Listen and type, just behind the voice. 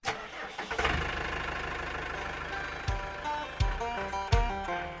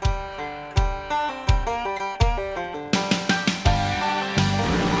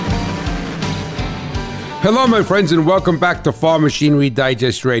Hello, my friends, and welcome back to Farm Machinery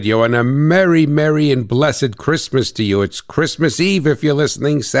Digest Radio, and a merry, merry, and blessed Christmas to you. It's Christmas Eve if you're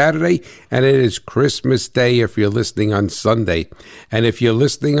listening Saturday, and it is Christmas Day if you're listening on Sunday. And if you're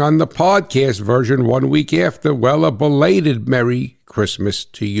listening on the podcast version 1 week after, well, a belated Merry Christmas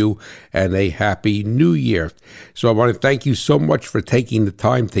to you and a Happy New Year. So I want to thank you so much for taking the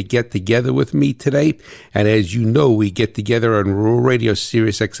time to get together with me today. And as you know, we get together on Rural Radio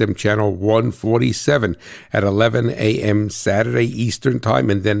Sirius XM channel 147 at 11 a.m. Saturday Eastern Time,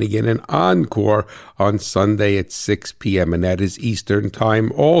 and then again an encore on Sunday at 6 p.m. and that is Eastern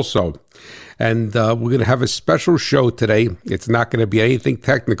Time also. And we're going to have a special show today. It's not going to be anything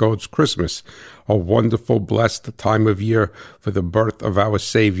technical. It's Christmas, a wonderful, blessed time of year for the birth of our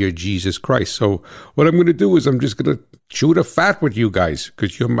Savior, Jesus Christ. So what I'm going to do is I'm just going to chew the fat with you guys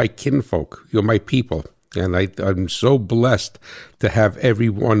because you're my kinfolk. You're my people. And I'm so blessed to have every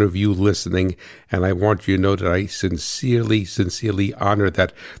one of you listening. And I want you to know that I sincerely honor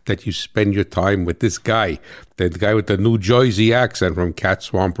that you spend your time with this guy, the guy with the New Jersey accent from Cat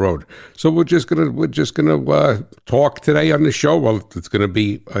Swamp Road. So we're just gonna talk today on the show. Well, it's gonna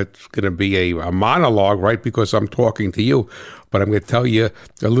be a monologue, right? Because I'm talking to you. But I'm going to tell you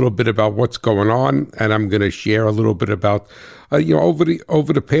a little bit about what's going on, and I'm going to share a little bit about, over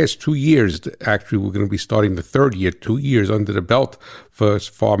the past 2 years. Actually, we're going to be starting the third year, 2 years under the belt for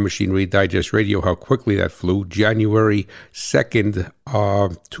Farm Machinery Digest Radio. How quickly that flew! January 2nd,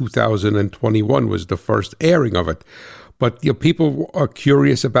 2021 was the first airing of it. But people are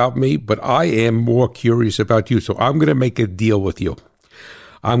curious about me, but I am more curious about you. So I'm going to make a deal with you.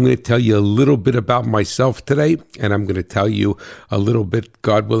 I'm going to tell you a little bit about myself today, and I'm going to tell you a little bit,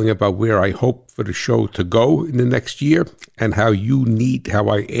 God willing, about where I hope for the show to go in the next year, and how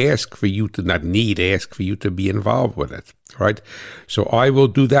I ask for you to be involved with it, right? So I will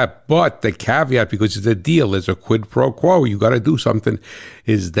do that, but the caveat, because it's a deal, is a quid pro quo, you got to do something,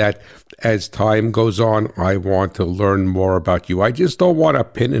 is that as time goes on, I want to learn more about you. I just don't want a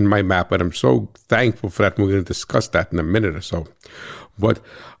pin in my map, and I'm so thankful for that, and we're going to discuss that in a minute or so. But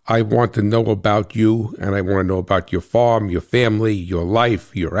I want to know about you, and I want to know about your farm, your family, your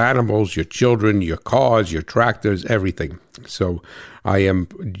life, your animals, your children, your cars, your tractors, everything. So I am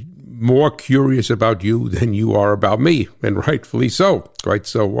more curious about you than you are about me, and rightfully so, right?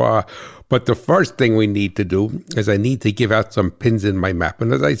 So, but the first thing we need to do is I need to give out some pins in my map.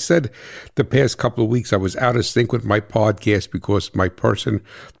 And as I said, the past couple of weeks, I was out of sync with my podcast because my person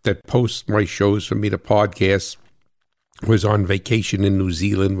that posts my shows for me, the podcast, was on vacation in New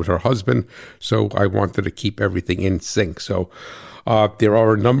Zealand with her husband, so I wanted to keep everything in sync. So there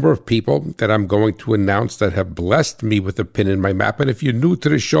are a number of people that I'm going to announce that have blessed me with a pin in my map. And if you're new to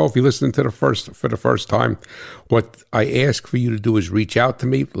the show, if you're listening to for the first time, what I ask for you to do is reach out to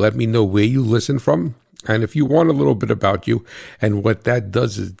me, let me know where you listen from. And if you want a little bit about you, and what that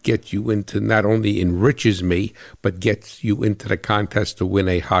does is get you into, not only enriches me, but gets you into the contest to win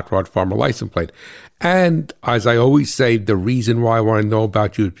a Hot Rod Farmer license plate. And as I always say, the reason why I want to know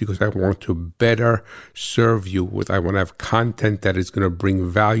about you is because I want to better serve you I want to have content that is going to bring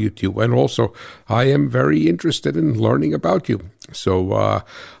value to you. And also, I am very interested in learning about you. So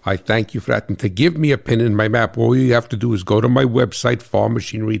I thank you for that. And to give me a pin in my map, all you have to do is go to my website,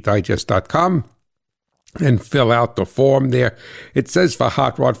 farmmachinerydigest.com. and fill out the form there. It says for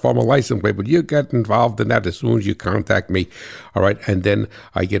Hot Rod Farmer license plate, but you get involved in that as soon as you contact me. All right. And then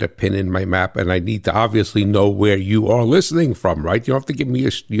I get a pin in my map, and I need to obviously know where you are listening from, right? You don't have to give me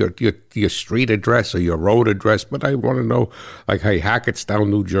your street address or your road address, but I want to know, like, hey, Hackettstown,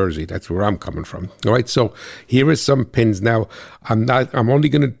 New Jersey. That's where I'm coming from. All right. So here are some pins. Now, I'm only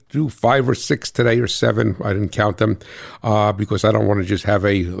going to do 5 or 6 today, or 7. I didn't count them because I don't want to just have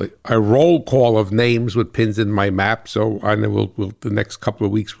a roll call of names with pins in my map. So I know we'll the next couple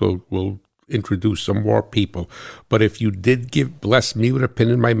of weeks we'll introduce some more people. But if you did bless me with a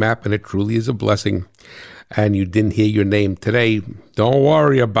pin in my map, and it truly is a blessing, and you didn't hear your name today, don't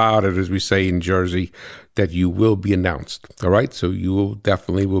worry about it, as we say in Jersey, that you will be announced. All right? So you will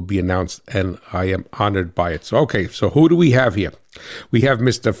definitely be announced, and I am honored by it. So, okay, so who do we have here? We have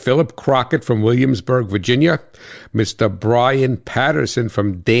Mr. Philip Crockett from Williamsburg, Virginia, Mr. Brian Patterson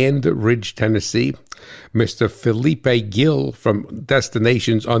from Dandridge, Tennessee, Mr. Felipe Gill from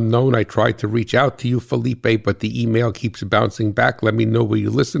Destinations Unknown. I tried to reach out to you, Felipe, but the email keeps bouncing back. Let me know where you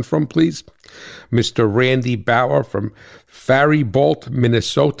listen from, please. Mr. Randy Bauer from Faribault,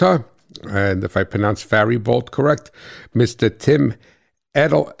 Minnesota, and if I pronounce Faribault correct, Mr. Tim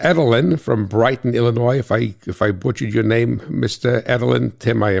Edelin from Brighton, Illinois. If I butchered your name, Mr. Edelin,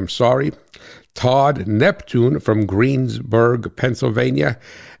 Tim, I am sorry. Todd Neptune from Greensburg, Pennsylvania,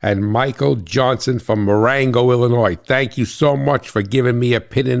 and Michael Johnson from Marengo, Illinois. Thank you so much for giving me a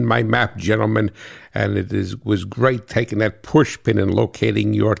pin in my map, gentlemen. And was great taking that push pin and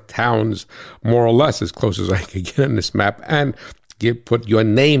locating your towns more or less as close as I could get on this map and put your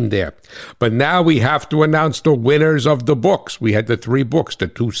name there. But now we have to announce the winners of the books. We had the 3 books, the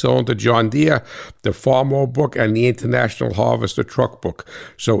 2-cylinder John Deere, the Farmall book, and the International Harvester truck book.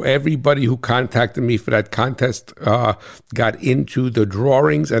 So everybody who contacted me for that contest got into the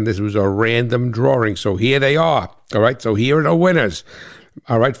drawings, and this was a random drawing. So here they are. All right, so here are the winners.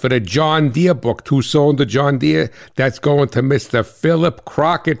 All right, for the John Deere book, 2-cylinder John Deere, that's going to Mr. Philip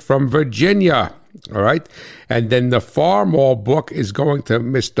Crockett from Virginia. All right. And then the Farmall book is going to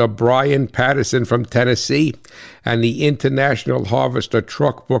Mr. Brian Patterson from Tennessee. And the International Harvester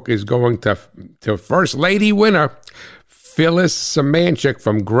truck book is going to First Lady winner, Phyllis Samanchik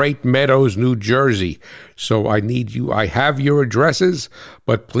from Great Meadows, New Jersey. So I have your addresses,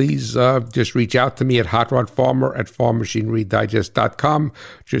 but please just reach out to me at hotrodfarmer@farmmachinerydigest.com,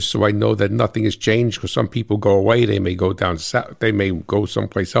 just so I know that nothing has changed, because some people go away. They may go down south. They may go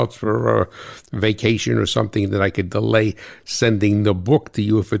someplace else for a vacation or something, that I could delay sending the book to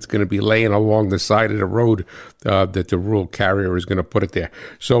you if it's going to be laying along the side of the road, that the rural carrier is going to put it there.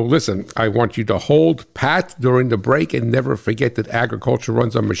 So listen, I want you to hold pat during the break and never forget that agriculture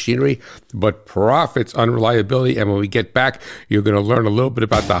runs on machinery, but profits on reliability. And when we get back, you're going to learn a little bit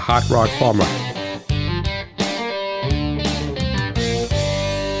about the Hot Rod Farmer.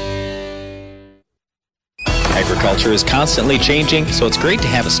 Agriculture is constantly changing, so it's great to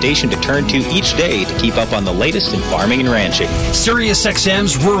have a station to turn to each day to keep up on the latest in farming and ranching.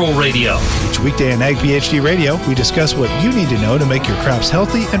 SiriusXM's Rural Radio. Each weekday on Ag PhD Radio, we discuss what you need to know to make your crops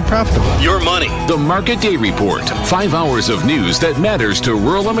healthy and profitable. Your money. The Market Day Report. 5 hours of news that matters to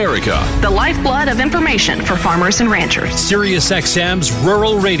rural America. The lifeblood of information for farmers and ranchers. SiriusXM's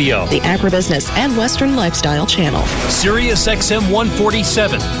Rural Radio. The Agribusiness and Western Lifestyle Channel. SiriusXM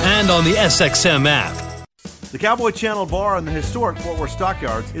 147 and on the SXM app. The Cowboy Channel Bar in the historic Fort Worth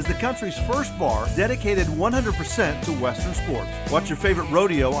Stockyards is the country's first bar dedicated 100% to Western sports. Watch your favorite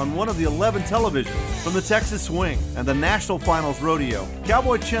rodeo on one of the 11 televisions, from the Texas Swing and the National Finals Rodeo.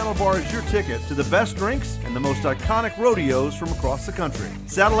 Cowboy Channel Bar is your ticket to the best drinks and the most iconic rodeos from across the country.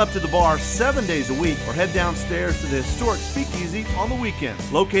 Saddle up to the bar 7 days a week or head downstairs to the historic Speakeasy on the weekend.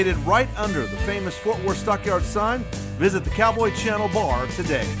 Located right under the famous Fort Worth Stockyards sign, visit the Cowboy Channel Bar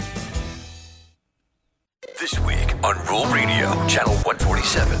today. This week on Rural Radio, Channel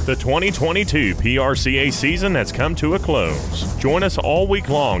 147. The 2022 PRCA season has come to a close. Join us all week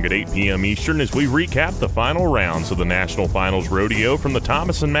long at 8 p.m. Eastern as we recap the final rounds of the National Finals Rodeo from the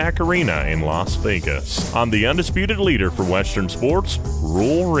Thomas & Mack Arena in Las Vegas. On the undisputed leader for Western sports,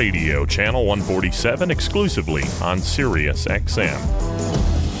 Rural Radio, Channel 147, exclusively on SiriusXM.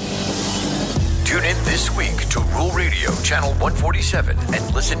 Tune in this week to Rural Radio, Channel 147,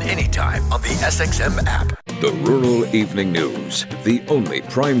 and listen anytime on the SXM app. The Rural Evening News, the only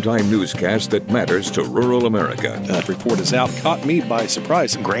primetime newscast that matters to rural America. That report is out. Caught me by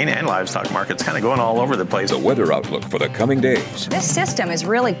surprise. Grain and livestock markets kind of going all over the place. The weather outlook for the coming days. This system is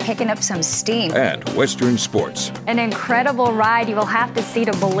really picking up some steam. And Western sports. An incredible ride you will have to see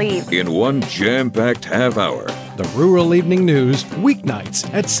to believe. In one jam-packed half hour. The Rural Evening News,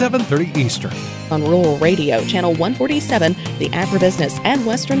 weeknights at 7:30 Eastern. On Rural Radio, Channel 147, the Agribusiness and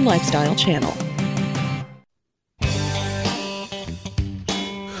Western Lifestyle Channel.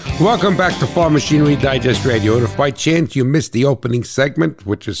 Welcome back to Farm Machinery Digest Radio. And if by chance you missed the opening segment,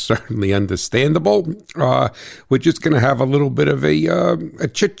 which is certainly understandable, we're just going to have a little bit of a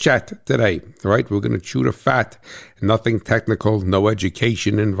chit-chat today, right? We're going to chew the fat. Nothing technical, no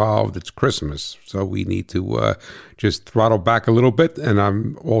education involved. It's Christmas, so we need to just throttle back a little bit. And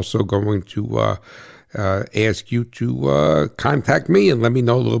I'm also going to ask you to contact me and let me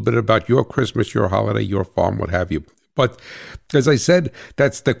know a little bit about your Christmas, your holiday, your farm, what have you. But as I said,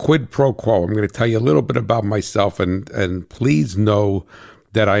 that's the quid pro quo. I'm going to tell you a little bit about myself, and please know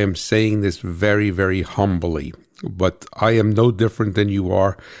that I am saying this very, very humbly. But I am no different than you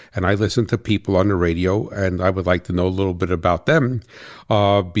are, and I listen to people on the radio, and I would like to know a little bit about them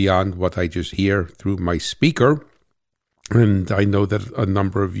beyond what I just hear through my speaker. And I know that a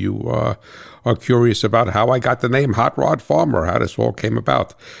number of you are curious about how I got the name Hot Rod Farmer, how this all came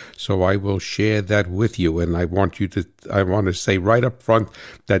about. So I will share that with you. And I want to say right up front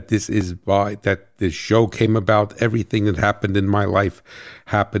that this show came about. Everything that happened in my life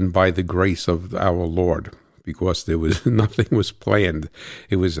happened by the grace of our Lord, because there was nothing was planned.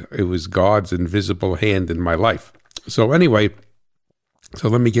 It was God's invisible hand in my life. So anyway, So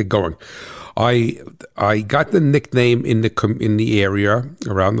let me get going. I got the nickname in the area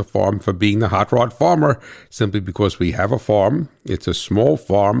around the farm for being the hot rod farmer, simply because we have a farm. It's a small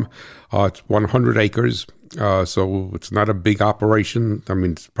farm. It's 100 acres. So it's not a big operation. I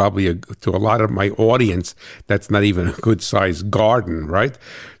mean, it's probably to a lot of my audience, that's not even a good sized garden, right?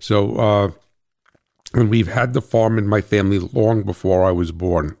 So, and we've had the farm in my family long before I was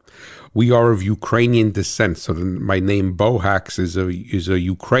born. We are of Ukrainian descent, so my name Bohacz is a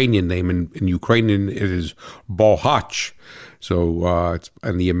Ukrainian name. In Ukrainian, it is Bohacz. So,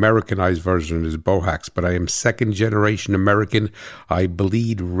 and the Americanized version is Bohacz. But I am second generation American. I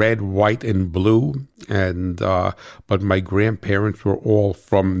bleed red, white, and blue. And but my grandparents were all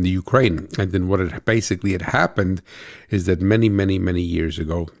from the Ukraine. And then what basically had happened is that many, many, many years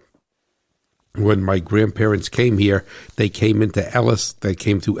ago, when my grandparents came here, they came into Ellis. They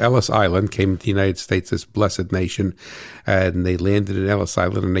came to Ellis Island, came to the United States, this blessed nation, and they landed in Ellis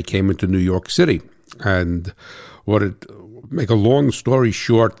Island, and they came into New York City. And make a long story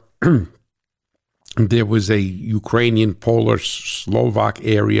short, there was a Ukrainian, Polish, Slovak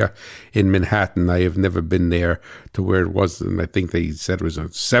area in Manhattan. I have never been there to where it was, and I think they said it was on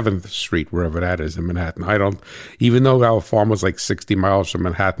 7th Street, wherever that is in Manhattan. Even though our farm was like 60 miles from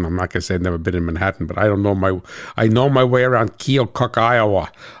Manhattan, I'm not going to say I've never been in Manhattan, but I know my way around Keokuk, Iowa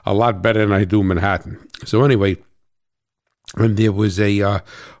a lot better than I do Manhattan. So anyway, and there was a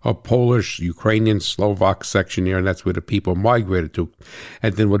Polish, Ukrainian, Slovak section here, and that's where the people migrated to.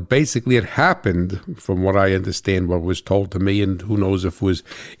 And then what basically had happened, from what I understand, what was told to me, and who knows if it was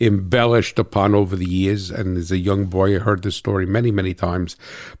embellished upon over the years, and as a young boy, I heard this story many, many times.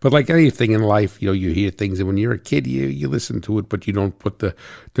 But like anything in life, you hear things, and when you're a kid, you listen to it, but you don't put the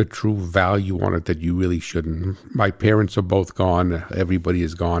true value on it that you really shouldn't. My parents are both gone. Everybody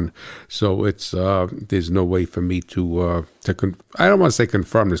is gone. So it's there's no way for me to I don't want to say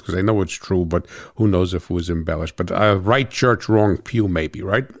confirm this because I know it's true, but who knows if it was embellished. But right church, wrong pew, maybe,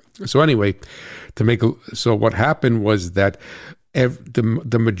 right? So anyway, so what happened was that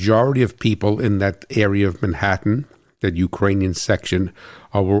the majority of people in that area of Manhattan, that Ukrainian section,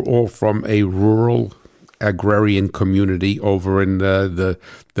 were all from a rural agrarian community over in the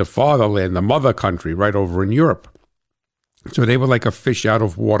fatherland, the mother country, right over in Europe. So they were like a fish out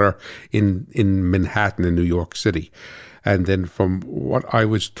of water in Manhattan, in New York City. And then from what I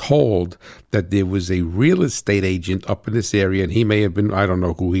was told, that there was a real estate agent up in this area, and he may have been, I don't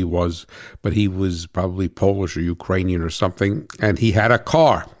know who he was, but he was probably Polish or Ukrainian or something, and he had a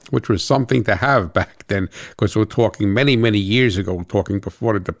car, which was something to have back then, because we're talking many, many years ago, we're talking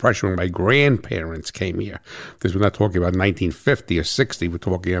before the Depression, when my grandparents came here, because we're not talking about 1950 or 60, we're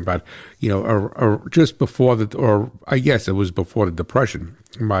talking about, or just before I guess it was before the Depression.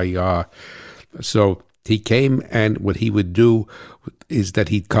 So he came, and what he would do is that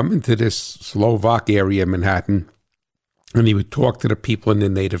he'd come into this Slovak area, Manhattan, and he would talk to the people in their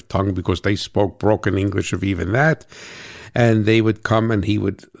native tongue because they spoke broken English, of even that. And they would come, and he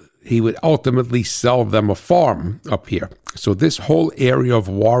would ultimately sell them a farm up here. So this whole area of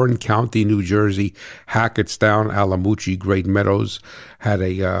Warren County, New Jersey, Hackettstown, Alamuchi, Great Meadows, had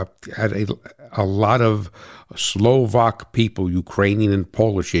a lot of Slovak people, Ukrainian and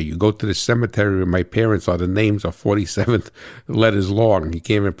Polish here. You go to the cemetery where my parents are, the names are 47 letters long. You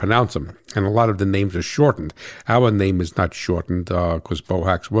can't even pronounce them. And a lot of the names are shortened. Our name is not shortened because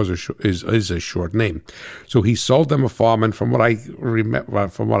Bohacz is a short name. So he sold them a farm, and from what I remember,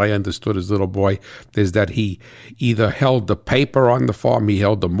 from what I understood as a little boy, is that he either held the paper on the farm, he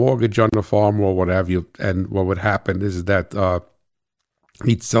held the mortgage on the farm, or what have you. And what would happen is that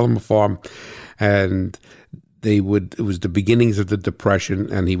he'd sell them a farm, and it was the beginnings of the Depression,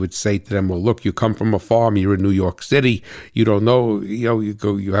 and he would say to them, well, look, you come from a farm, you're in New York City, you don't know, you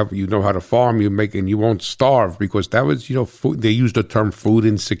know how to farm, and you won't starve, because that was, food. They use the term food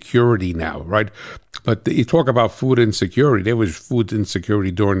insecurity now, right? But you talk about food insecurity, there was food insecurity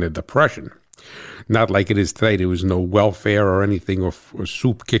during the Depression. Not like it is today. There was no welfare or anything, or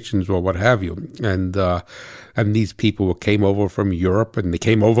soup kitchens or what have you. And these people came over from Europe, and they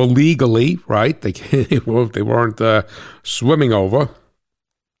came over legally, right? They weren't swimming over.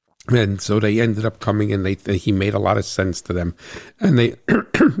 And so they ended up coming, and he made a lot of sense to them. And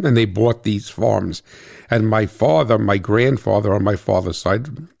they bought these farms. And my grandfather on my father's side,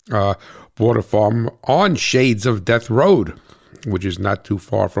 bought a farm on Shades of Death Road, which is not too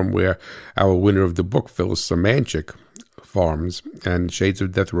far from where our winner of the book, Phyllis Samanchik, Farms and Shades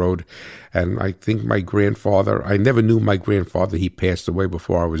of Death Road. And I think my grandfather, I never knew my grandfather. He passed away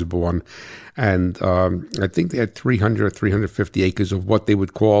before I was born. And I think they had 300 or 350 acres of what they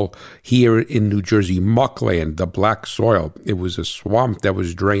would call here in New Jersey muckland, the black soil. It was a swamp that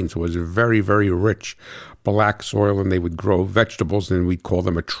was drained, so it was a very, very rich black soil, and they would grow vegetables, and we'd call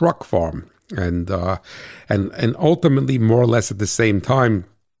them a truck farm. And ultimately, more or less at the same time,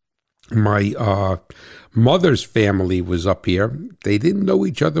 my mother's family was up here. They didn't know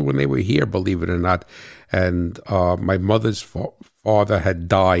each other when they were here, believe it or not. And my mother's father had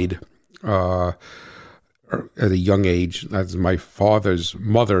died at a young age, as my father's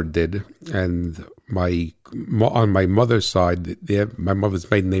mother did. And on my mother's side, my mother's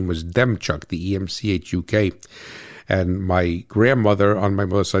maiden name was Demchuk, D-E-M-C-H-U-K. And my grandmother on my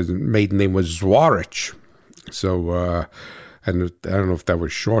mother's side, maiden name was Zwarich. So, and I don't know if that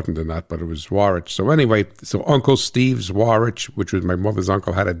was shortened or not, but it was Zwarich. So anyway, so Uncle Steve Zwarich, which was my mother's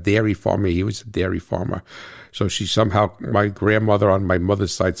uncle, had a dairy farm. He was a dairy farmer. So she somehow, my grandmother on my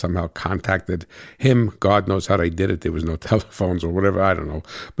mother's side somehow contacted him. God knows how they did it. There was no telephones or whatever. I don't know.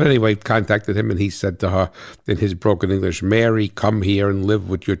 But anyway, contacted him, and he said to her in his broken English, Mary, come here and live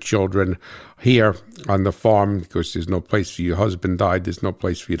with your children here on the farm, because there's no place for you. Your husband died. There's no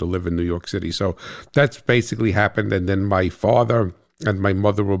place for you to live in New York City. So that's basically happened. And then my father and my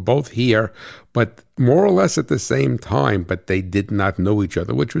mother were both here, but more or less at the same time, but they did not know each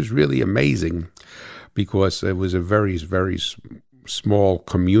other, which was really amazing, because it was a very, very small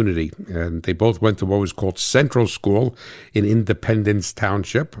community. And they both went to what was called Central School in Independence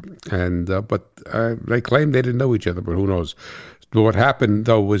Township. And but they claimed they didn't know each other, but who knows? But what happened,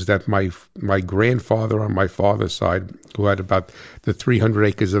 though, was that my grandfather on my father's side, who had about the 300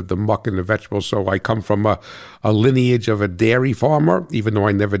 acres of the muck and the vegetables, so I come from a lineage of a dairy farmer, even though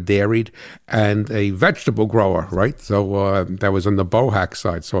I never dairied, and a vegetable grower, right? So that was on the Bohack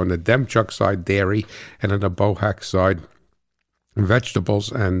side. So on the Demchuk side, dairy, and on the Bohack side,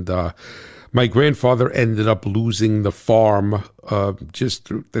 vegetables. And my grandfather ended up losing the farm just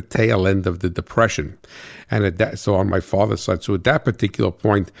through the tail end of the Depression. And so on my father's side, so at that particular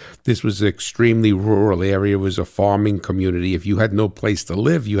point, this was an extremely rural area. It was a farming community. If you had no place to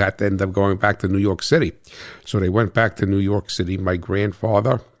live, you had to end up going back to New York City. So they went back to New York City. My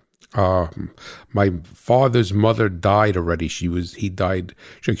grandfather, my father's mother died already. She died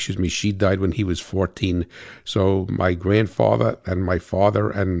when he was 14. So my grandfather and my father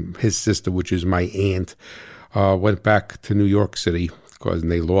and his sister, which is my aunt, went back to New York City because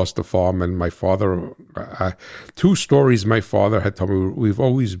they lost the farm. And my father, two stories my father had told me. We've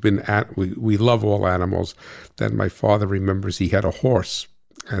always been we love all animals. Then my father remembers he had a horse,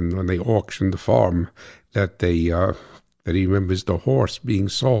 and when they auctioned the farm, that he remembers the horse being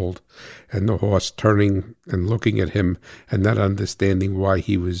sold, and the horse turning and looking at him and not understanding why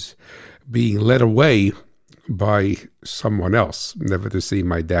he was being led away by someone else, never to see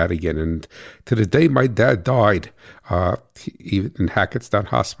my dad again. And to the day my dad died, even in Hackettstown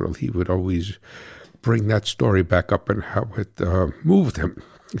Hospital, he would always bring that story back up and how it moved him.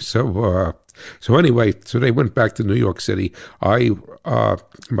 So anyway, so they went back to New York City.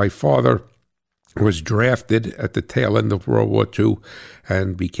 My father was drafted at the tail end of World War II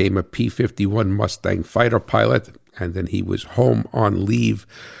and became a P-51 Mustang fighter pilot, and then he was home on leave.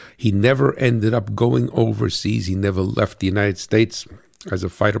 He never ended up going overseas. He never left the United States as a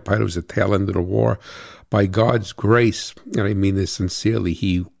fighter pilot. It was the tail end of the war. By God's grace, and I mean this sincerely,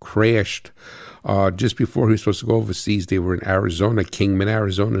 he crashed just before he was supposed to go overseas. They were in Arizona, Kingman,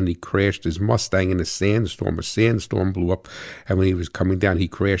 Arizona, and he crashed his Mustang in a sandstorm. A sandstorm blew up, and when he was coming down, he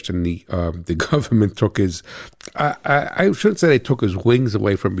crashed, and the government took his, I shouldn't say they took his wings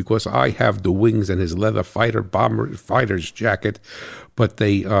away from him, because I have the wings and his leather fighter's jacket, but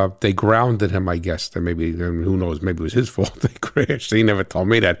they grounded him, I guess. And maybe, who knows, maybe it was his fault they crashed. He never told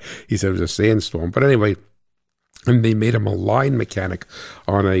me that. He said it was a sandstorm. But anyway, and they made him a line mechanic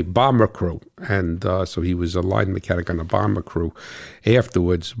on a bomber crew. And so he was a line mechanic on a bomber crew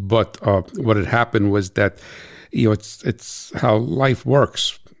afterwards. But what had happened was that, it's how life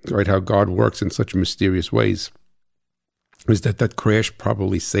works, right? How God works in such mysterious ways. Is that crash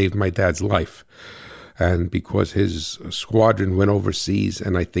probably saved my dad's life. And because his squadron went overseas,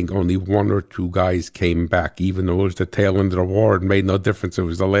 and I think only one or two guys came back, even though it was the tail end of the war, it made no difference. It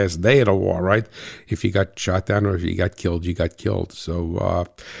was the last day of the war, right? If you got shot down or if you got killed, you got killed. So,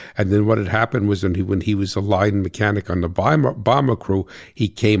 and then what had happened was when he was a line mechanic on the bomber crew, he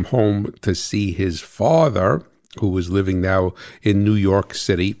came home to see his father, who was living now in New York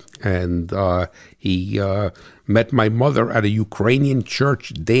City, and he met my mother at a Ukrainian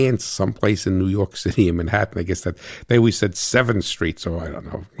church dance someplace in New York City in Manhattan. I guess that they always said 7th Street, so I don't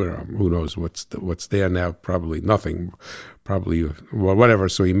know who knows what's there now. Probably nothing. Probably, well, whatever.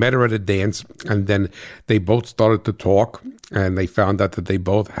 So he met her at a dance, and then they both started to talk, and they found out that they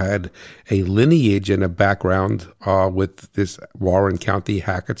both had a lineage and a background with this Warren County,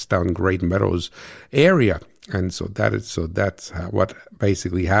 Hackettstown, Great Meadows area. And that's what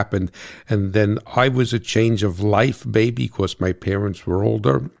basically happened. And then I was a change of life baby because my parents were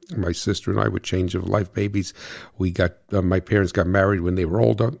older. My sister and I were change of life babies. My parents got married when they were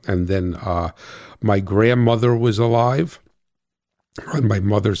older. And then my grandmother was alive. On my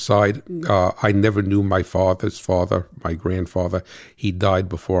mother's side, I never knew my father's father, my grandfather. He died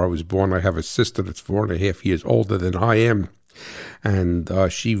before I was born. I have a sister that's 4.5 years older than I am. And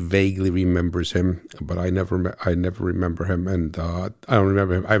she vaguely remembers him, but I never remember him, and I don't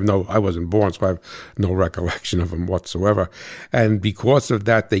remember him. I wasn't born, so I have no recollection of him whatsoever. And because of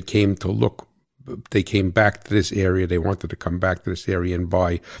that, they came back to this area. They wanted to come back to this area and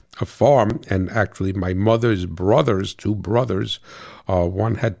buy a farm. And actually, my mother's brothers, 2 brothers,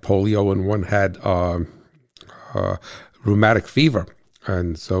 one had polio and one had rheumatic fever.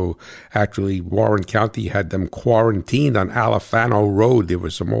 And so actually Warren County had them quarantined on Alifano Road. There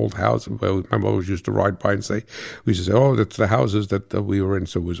was some old house. My mother used to ride by and we used to say, oh, that's the houses that we were in.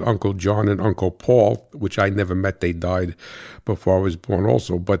 So it was Uncle John and Uncle Paul, which I never met. They died before I was born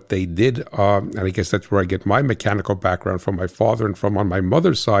also. But they did, and I guess that's where I get my mechanical background from my father and from on my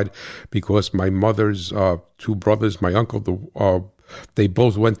mother's side, because my mother's 2 brothers, my uncle, they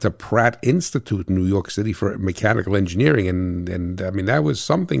both went to Pratt Institute in New York City for mechanical engineering. And I mean, that was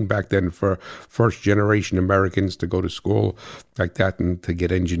something back then for first generation Americans to go to school like that and to get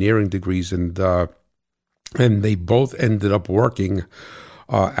engineering degrees. And they both ended up working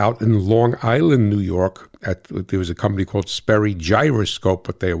out in Long Island, New York. There was a company called Sperry Gyroscope,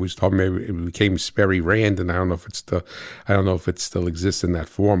 but they always told me it became Sperry Rand, and I don't know if it still exists in that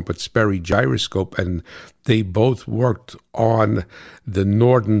form. But Sperry Gyroscope, and they both worked on the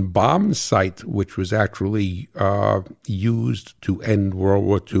Norden bomb site, which was actually used to end World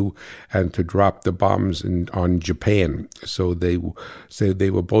War II and to drop the bombs on Japan. So they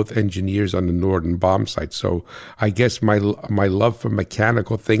were both engineers on the Norden bomb site. So I guess my love for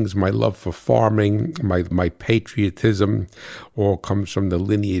mechanical things, my love for farming, my patriotism all comes from the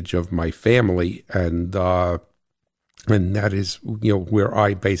lineage of my family, and that is where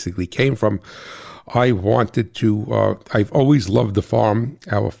I basically came from. I wanted to, I've always loved the farm.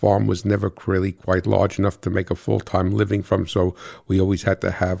 Our farm was never really quite large enough to make a full-time living from, so we always had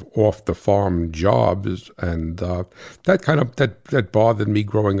to have off-the-farm jobs, and that bothered me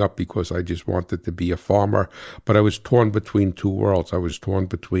growing up because I just wanted to be a farmer. But I was torn between 2 worlds. I was torn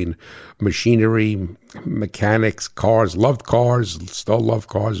between machinery, mechanics, cars, still love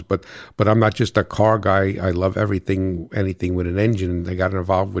cars, but I'm not just a car guy. I love anything with an engine. I got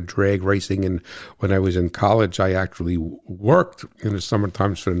involved with drag racing, and when I was in college, I actually worked in the summer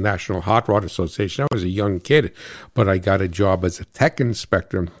times for the National Hot Rod Association. I was a young kid, but I got a job as a tech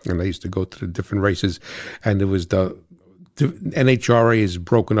inspector, and I used to go to the different races, and it was the NHRA is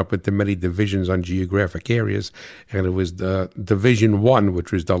broken up into many divisions on geographic areas, and it was the Division 1,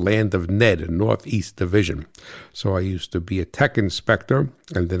 which was the Land of Ned, a Northeast Division. So I used to be a tech inspector,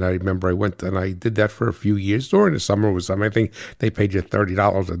 and then I remember I went and I did that for a few years. During the summer was something, I think they paid you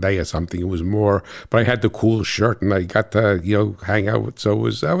 $30 a day or something. It was more, but I had the cool shirt, and I got to hang out with. So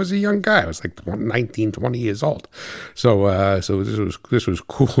I was a young guy. I was like 19, 20 years old. So this was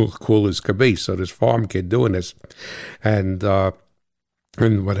cool as could be. So this farm kid doing this, and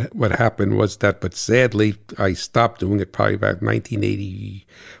what happened was that, but sadly, I stopped doing it probably about 1980,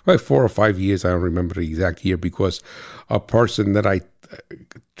 4 or 5 years, I don't remember the exact year, because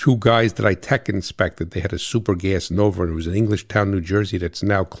two guys that I tech inspected, they had a super gas Nova, and it was in Englishtown, New Jersey, that's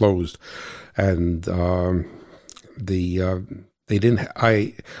now closed, and they didn't.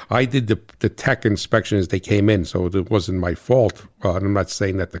 I did the tech inspection as they came in, so it wasn't my fault. I'm not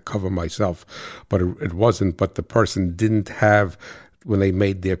saying that to cover myself, but it wasn't. But the person didn't have, when they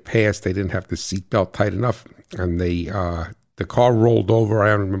made their pass, they didn't have the seatbelt tight enough, and the car rolled over.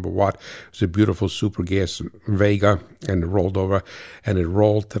 I don't remember what. It was a beautiful super gas Vega, and it rolled over, and it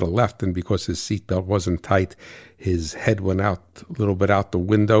rolled to the left. And because his seatbelt wasn't tight, his head went out a little bit out the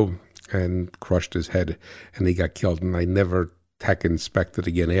window and crushed his head, and he got killed. And I never tech inspected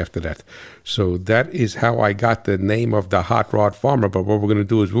again after that. So that is how I got the name of the Hot Rod Farmer. But what we're going to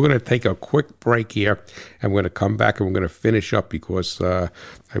do is we're going to take a quick break here, and we're going to come back and we're going to finish up because I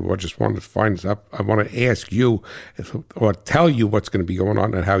just wanted to find out. I want to ask you or tell you what's going to be going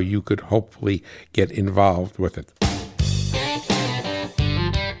on and how you could hopefully get involved with it.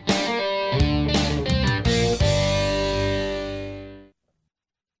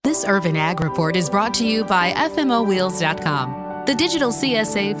 This Urban Ag Report is brought to you by FMOWheels.com, the digital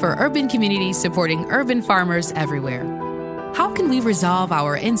CSA for urban communities supporting urban farmers everywhere. How can we resolve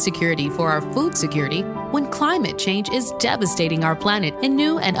our insecurity for our food security when climate change is devastating our planet in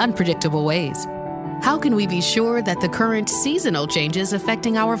new and unpredictable ways? How can we be sure that the current seasonal changes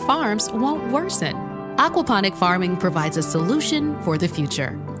affecting our farms won't worsen? Aquaponic farming provides a solution for the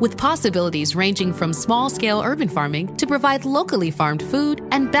future, with possibilities ranging from small-scale urban farming to provide locally farmed food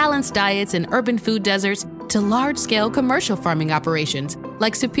and balanced diets in urban food deserts to large-scale commercial farming operations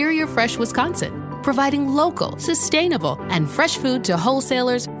like Superior Fresh Wisconsin, providing local, sustainable, and fresh food to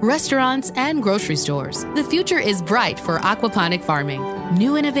wholesalers, restaurants, and grocery stores. The future is bright for aquaponic farming.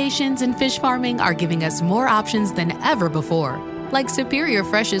 New innovations in fish farming are giving us more options than ever before, like Superior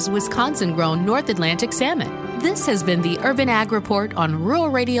Fresh's Wisconsin-grown North Atlantic salmon. This has been the Urban Ag Report on Rural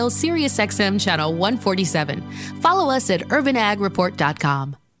Radio Sirius XM Channel 147. Follow us at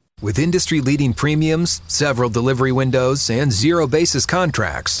urbanagreport.com. With industry-leading premiums, several delivery windows, and zero-basis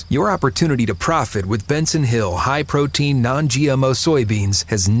contracts, your opportunity to profit with Benson Hill high-protein, non-GMO soybeans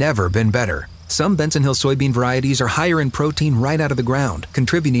has never been better. Some Benson Hill soybean varieties are higher in protein right out of the ground,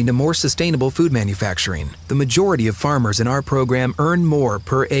 contributing to more sustainable food manufacturing. The majority of farmers in our program earn more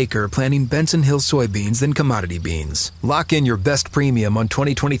per acre planting Benson Hill soybeans than commodity beans. Lock in your best premium on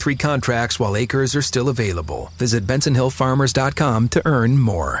 2023 contracts while acres are still available. Visit BensonHillFarmers.com to earn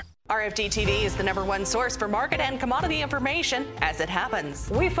more. RFD TV is the #1 source for market and commodity information as it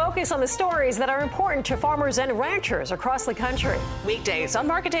happens. We focus on the stories that are important to farmers and ranchers across the country. Weekdays on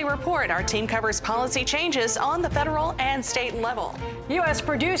Market Day Report, our team covers policy changes on the federal and state level. U.S.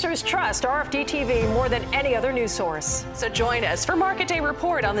 producers trust RFD TV more than any other news source. So join us for Market Day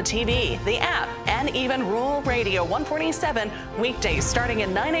Report on the TV, the app, and even Rural Radio 147, weekdays starting at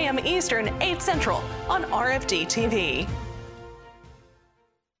 9 a.m. Eastern, 8 Central on RFD TV.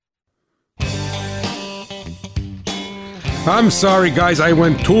 I'm sorry, guys. I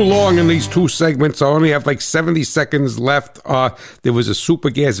went too long in these two segments. I only have like 70 seconds left. There was a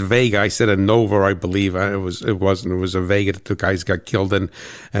super gas Vega. I said a Nova, I believe. It wasn't. It was a Vega that the guys got killed in,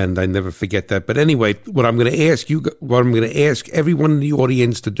 and I never forget that. But anyway, what I'm going to ask everyone in the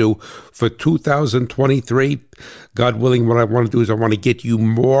audience to do for 2023, God willing, what I want to do is I want to get you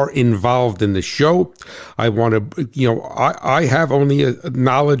more involved in the show. I want to, I have only a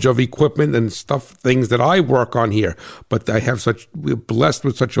knowledge of equipment and stuff, things that I work on here, but we're blessed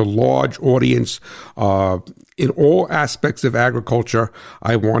with such a large audience in all aspects of agriculture.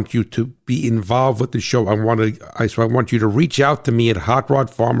 I want you to be involved with the show. So I want you to reach out to me at Hot Rod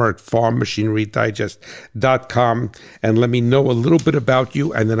Farmer at farmmachinerydigest.com and let me know a little bit about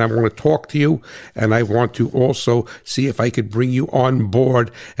you. And then I want to talk to you, and I want to also see if I could bring you on board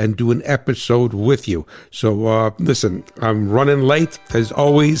and do an episode with you. So listen, I'm running late as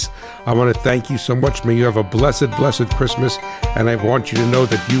always. I want to thank you so much. May you have a blessed Christmas, and I want you to know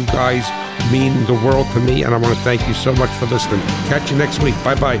that you guys mean the world to me, and I want to thank you so much for listening. Catch you next week.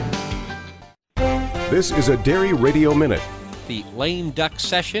 Bye-bye. This is a Dairy Radio Minute. The lame duck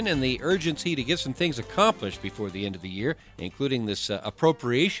session and the urgency to get some things accomplished before the end of the year, including this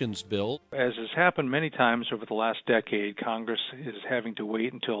appropriations bill. As has happened many times over the last decade, Congress is having to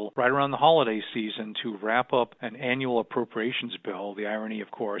wait until right around the holiday season to wrap up an annual appropriations bill. The irony,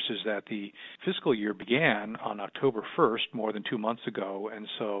 of course, is that the fiscal year began on October 1st, more than 2 months ago, and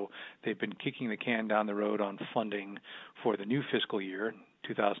so they've been kicking the can down the road on funding for the new fiscal year,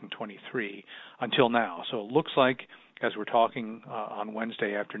 2023, until now. So it looks like, as we're talking on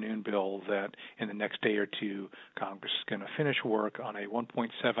Wednesday afternoon, Bill, that in the next day or two, Congress is going to finish work on a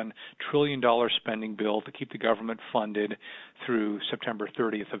 $1.7 trillion spending bill to keep the government funded through September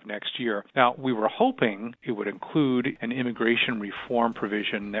 30th of next year. Now, we were hoping it would include an immigration reform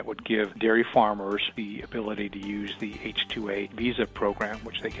provision that would give dairy farmers the ability to use the H-2A visa program,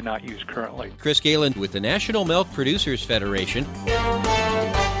 which they cannot use currently. Chris Galen with the National Milk Producers Federation.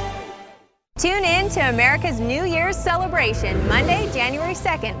 Tune in to America's New Year's celebration Monday, January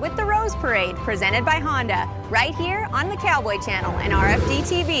 2nd with the Rose Parade presented by Honda right here on the Cowboy Channel and RFD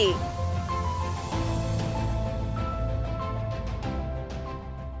TV.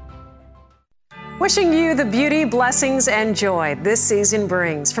 Wishing you the beauty, blessings, and joy this season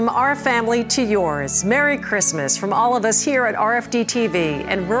brings. From our family to yours, Merry Christmas from all of us here at RFD TV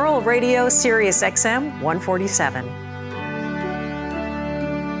and Rural Radio Sirius XM 147.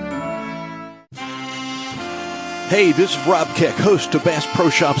 Hey, this is Rob Keck, host of Bass Pro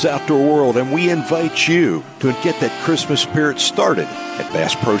Shops Outdoor World, and we invite you to get that Christmas spirit started at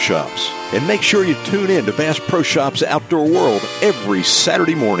Bass Pro Shops. And make sure you tune in to Bass Pro Shops Outdoor World every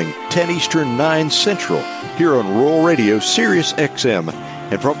Saturday morning, 10 Eastern, 9 Central, here on Rural Radio Sirius XM.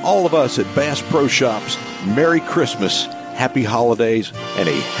 And from all of us at Bass Pro Shops, Merry Christmas, Happy Holidays, and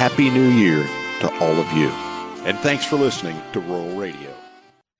a Happy New Year to all of you. And thanks for listening to Rural Radio.